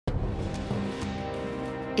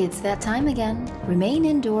It's that time again. Remain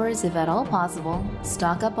indoors if at all possible,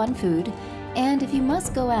 stock up on food, and if you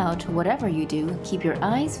must go out, whatever you do, keep your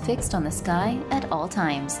eyes fixed on the sky at all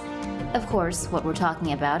times. Of course, what we're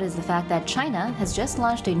talking about is the fact that China has just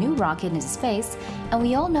launched a new rocket into space, and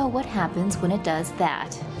we all know what happens when it does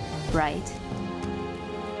that, right?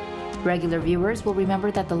 Regular viewers will remember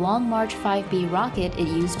that the Long March-5B rocket it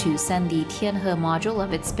used to send the Tianhe module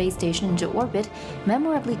of its space station into orbit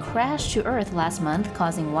memorably crashed to Earth last month,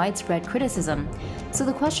 causing widespread criticism. So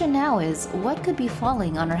the question now is, what could be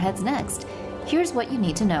falling on our heads next? Here's what you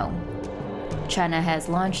need to know. China has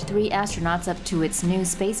launched 3 astronauts up to its new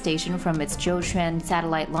space station from its Jiuquan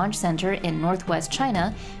Satellite Launch Center in northwest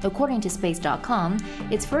China, according to Space.com,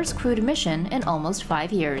 its first crewed mission in almost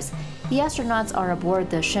 5 years. The astronauts are aboard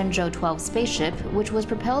the Tianzhou 12 spaceship, which was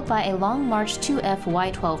propelled by a Long March-2F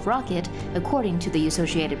Y12 rocket, according to the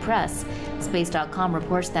Associated Press. Space.com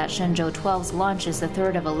reports that Tianzhou 12's launch is the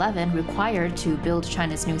third of 11 required to build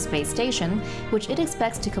China's new space station, which it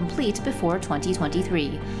expects to complete before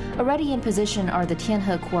 2023. Already in position are the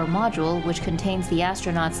Tianhe core module, which contains the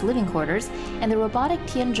astronauts' living quarters, and the robotic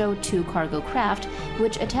Tianzhou 2 cargo craft,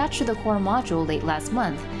 which attached to the core module late last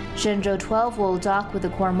month. Tianzhou 12 will dock with the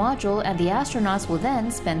core module, and the astronauts will then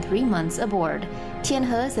spend 3 months aboard.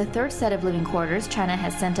 Tianhe is the third set of living quarters China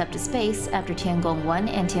has sent up to space after Tiangong 1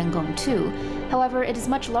 and Tiangong 2. However, it is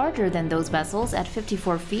much larger than those vessels at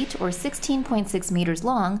 54 feet or 16.6 meters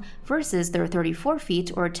long versus their 34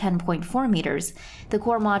 feet or 10.4 meters. The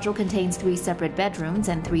core module contains 3 separate bedrooms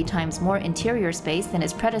and 3 times more interior space than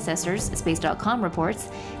its predecessors, Space.com reports,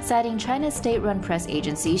 citing China's state-run press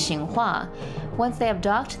agency Xinhua. Once they have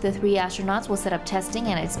docked, the 3 astronauts will set up testing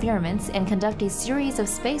and experiments and conduct a series of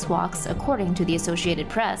spacewalks, according to the Associated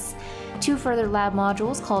Press. 2 further lab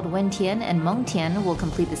modules called Wentian and Mengtian will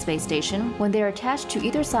complete the space station when they are attached to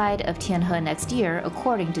either side of Tianhe next year,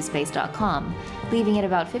 according to Space.com, leaving it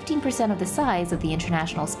about 15% of the size of the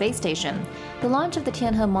International Space Station. The launch of the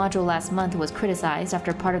Tianhe module last month was criticized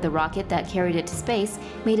after part of the rocket that carried it to space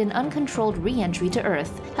made an uncontrolled re-entry to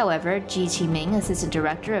Earth. However, Ji Qiming, assistant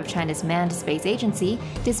director of China's manned space agency,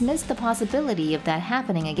 dismissed the possibility of that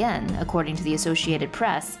happening again, according to the Associated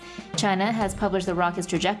Press. China has published the rocket's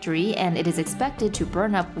trajectory, and it is expected to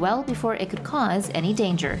burn up well before it could cause any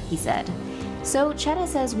danger, he said. So China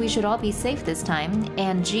says we should all be safe this time,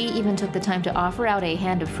 and Xi even took the time to offer out a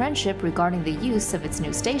hand of friendship regarding the use of its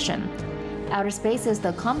new station. Outer space is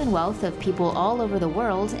the commonwealth of people all over the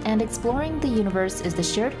world, and exploring the universe is the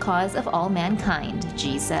shared cause of all mankind,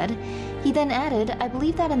 Xi said. He then added, I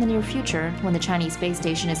believe that in the near future, when the Chinese space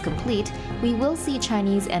station is complete, we will see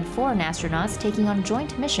Chinese and foreign astronauts taking on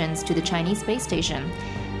joint missions to the Chinese space station.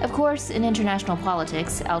 Of course, in international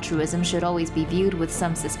politics, altruism should always be viewed with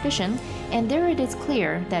some suspicion, and there it is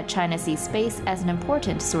clear that China sees space as an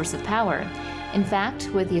important source of power. In fact,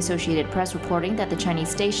 with the Associated Press reporting that the Chinese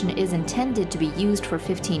station is intended to be used for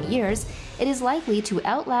 15 years, it is likely to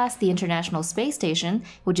outlast the International Space Station,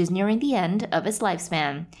 which is nearing the end of its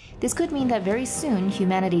lifespan. This could mean that very soon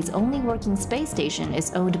humanity's only working space station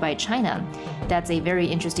is owned by China. That's a very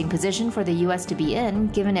interesting position for the US to be in,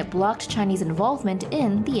 given it blocked Chinese involvement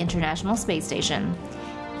in the International Space Station.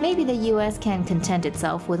 Maybe the US can content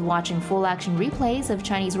itself with watching full-action replays of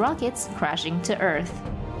Chinese rockets crashing to Earth.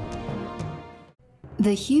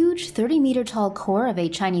 The huge 30-meter-tall core of a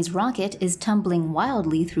Chinese rocket is tumbling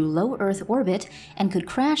wildly through low Earth orbit and could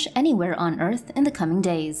crash anywhere on Earth in the coming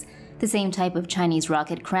days. The same type of Chinese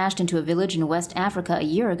rocket crashed into a village in West Africa a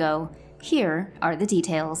year ago. Here are the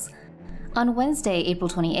details. On Wednesday, April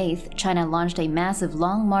 28th, China launched a massive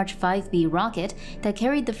Long March-5B rocket that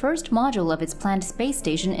carried the first module of its planned space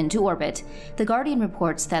station into orbit. The Guardian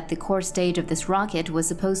reports that the core stage of this rocket was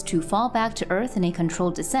supposed to fall back to Earth in a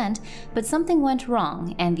controlled descent, but something went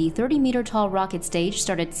wrong, and the 30-meter-tall rocket stage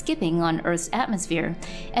started skipping on Earth's atmosphere.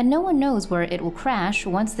 And no one knows where it will crash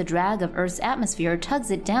once the drag of Earth's atmosphere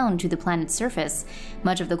tugs it down to the planet's surface.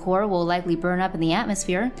 Much of the core will likely burn up in the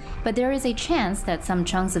atmosphere, but there is a chance that some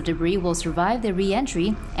chunks of debris will survive the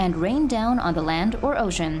re-entry and rain down on the land or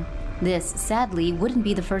ocean. This, sadly, wouldn't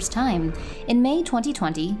be the first time. In May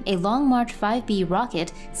 2020, a Long March-5B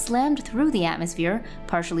rocket slammed through the atmosphere,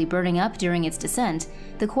 partially burning up during its descent.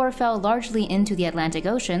 The core fell largely into the Atlantic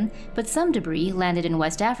Ocean, but some debris landed in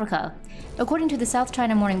West Africa. According to the South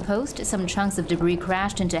China Morning Post, some chunks of debris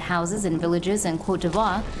crashed into houses and villages in Côte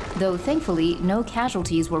d'Ivoire, though thankfully no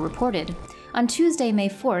casualties were reported. On Tuesday, May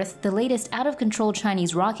 4th, the latest out-of-control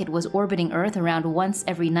Chinese rocket was orbiting Earth around once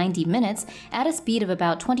every 90 minutes at a speed of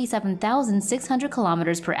about 27,600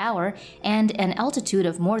 kilometers per hour and an altitude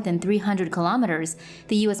of more than 300 kilometers.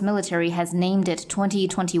 The U.S. military has named it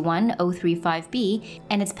 2021-035B,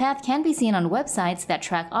 and its path can be seen on websites that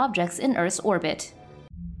track objects in Earth's orbit.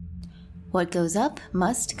 What goes up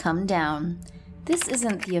must come down. This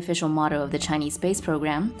isn't the official motto of the Chinese space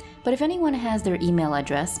program, but if anyone has their email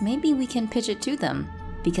address, maybe we can pitch it to them,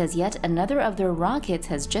 because yet another of their rockets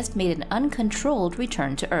has just made an uncontrolled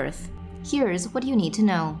return to Earth. Here's what you need to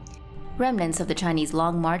know. Remnants of the Chinese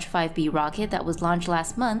Long March-2F Y12 rocket that was launched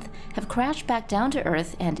last month have crashed back down to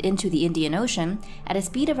Earth and into the Indian Ocean at a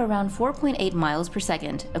speed of around 4.8 miles per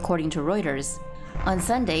second, according to Reuters. On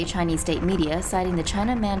Sunday, Chinese state media, citing the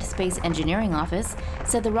China Manned Space Engineering Office,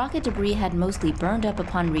 said the rocket debris had mostly burned up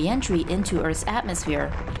upon re-entry into Earth's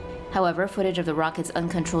atmosphere. However, footage of the rocket's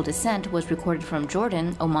uncontrolled descent was recorded from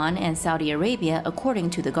Jordan, Oman, and Saudi Arabia,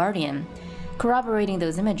 according to The Guardian. Corroborating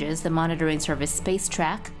those images, the monitoring service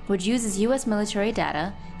SpaceTrack, which uses U.S. military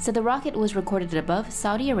data, said the rocket was recorded above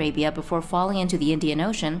Saudi Arabia before falling into the Indian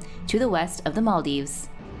Ocean to the west of the Maldives.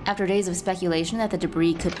 After days of speculation that the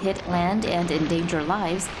debris could hit land and endanger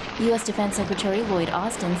lives, U.S. Defense Secretary Lloyd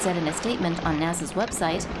Austin said in a statement on NASA's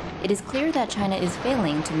website, "It is clear that China is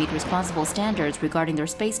failing to meet responsible standards regarding their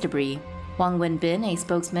space debris." Wang Wenbin, a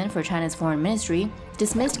spokesman for China's foreign ministry,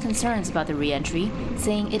 dismissed concerns about the re-entry,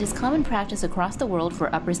 saying it is common practice across the world for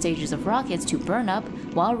upper stages of rockets to burn up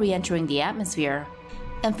while re-entering the atmosphere.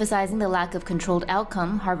 Emphasizing the lack of controlled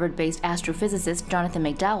outcome, Harvard-based astrophysicist Jonathan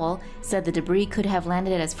McDowell said the debris could have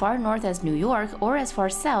landed as far north as New York or as far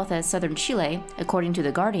south as southern Chile, according to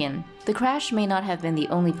The Guardian. The crash may not have been the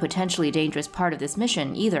only potentially dangerous part of this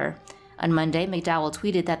mission, either. On Monday, McDowell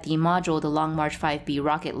tweeted that the module the Long March-2F Y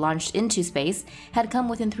rocket launched into space had come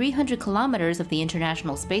within 300 kilometers of the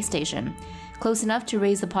International Space Station, close enough to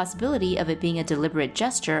raise the possibility of it being a deliberate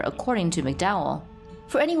gesture, according to McDowell.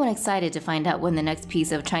 For anyone excited to find out when the next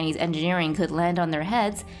piece of Chinese engineering could land on their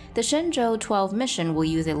heads, the Shenzhou 12 mission will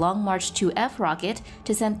use a Long March-2F rocket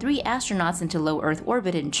to send 3 astronauts into low Earth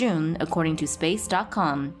orbit in June, according to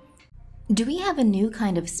Space.com. Do we have a new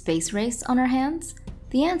kind of space race on our hands?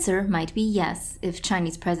 The answer might be yes, if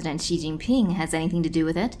Chinese President Xi Jinping has anything to do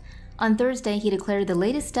with it. On Thursday, he declared the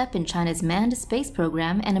latest step in China's manned space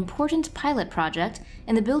program an important pilot project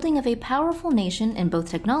in the building of a powerful nation in both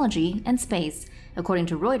technology and space, according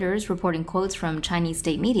to Reuters, reporting quotes from Chinese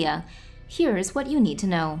state media. Here's what you need to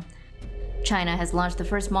know. China has launched the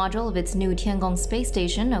first module of its new Tiangong space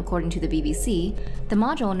station, according to the BBC. The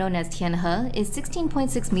module, known as Tianhe, is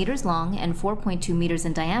 16.6 meters long and 4.2 meters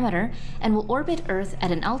in diameter and will orbit Earth at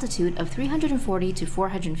an altitude of 340 to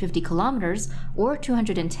 450 kilometers or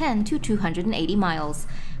 210 to 280 miles.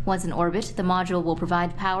 Once in orbit, the module will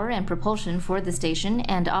provide power and propulsion for the station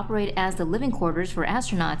and operate as the living quarters for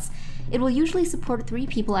astronauts. It will usually support 3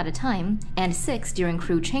 people at a time and 6 during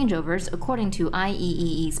crew changeovers, according to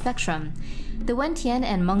IEEE Spectrum. The Wentian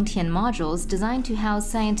and Mengtian modules, designed to house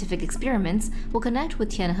scientific experiments, will connect with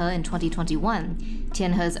Tianhe in 2021.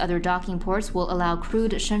 Tianhe's other docking ports will allow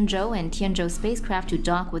crewed Shenzhou and Tianzhou spacecraft to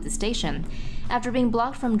dock with the station. After being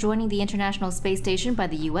blocked from joining the International Space Station by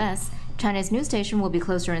the U.S., China's new station will be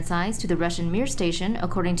closer in size to the Russian Mir station,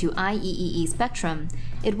 according to IEEE Spectrum.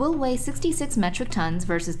 It will weigh 66 metric tons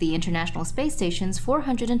versus the International Space Station's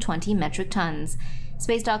 420 metric tons.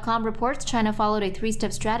 Space.com reports China followed a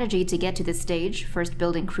 3-step strategy to get to this stage, first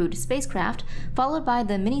building crewed spacecraft, followed by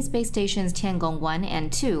the mini space stations Tiangong 1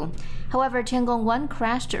 and 2. However, Tiangong 1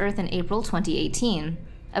 crashed to Earth in April 2018.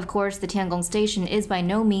 Of course, the Tiangong station is by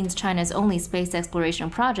no means China's only space exploration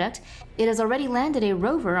project. It has already landed a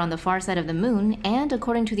rover on the far side of the moon, and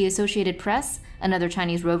according to the Associated Press, another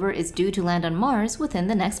Chinese rover is due to land on Mars within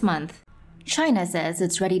the next month. China says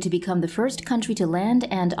it's ready to become the first country to land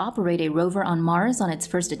and operate a rover on Mars on its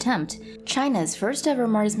first attempt. China's first ever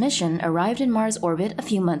Mars mission arrived in Mars orbit a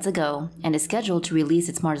few months ago and is scheduled to release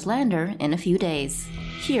its Mars lander in a few days.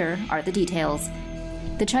 Here are the details.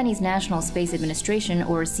 The Chinese National Space Administration,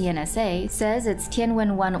 or CNSA, says its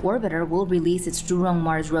Tianwen-1 orbiter will release its Zhurong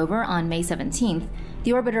Mars rover on May 17th.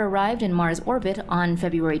 The orbiter arrived in Mars orbit on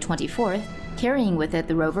February 24th, carrying with it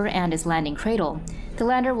the rover and its landing cradle. The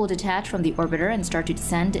lander will detach from the orbiter and start to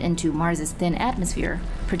descend into Mars's thin atmosphere,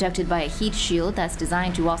 protected by a heat shield that's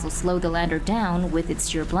designed to also slow the lander down with its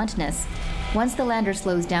sheer bluntness. Once the lander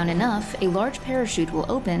slows down enough, a large parachute will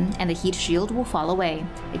open and the heat shield will fall away,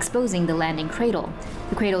 exposing the landing cradle.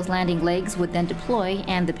 The cradle's landing legs would then deploy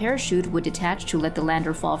and the parachute would detach to let the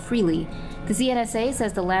lander fall freely. The CNSA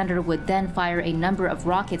says the lander would then fire a number of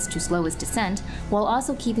rockets to slow its descent, while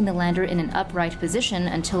also keeping the lander in an upright position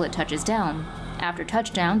until it touches down. After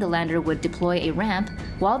touchdown, the lander would deploy a ramp,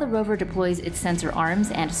 while the rover deploys its sensor arms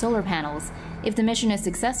and solar panels. If the mission is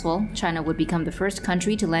successful, China would become the first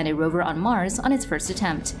country to land a rover on Mars on its first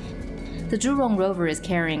attempt. The Zhurong rover is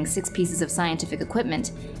carrying 6 pieces of scientific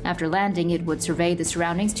equipment. After landing, it would survey the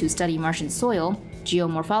surroundings to study Martian soil,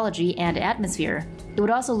 geomorphology, and atmosphere. It would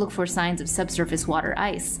also look for signs of subsurface water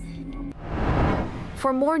ice.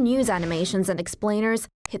 For more news animations and explainers,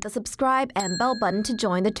 hit the subscribe and bell button to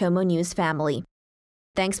join the TomoNews family.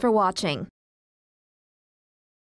 Thanks for watching.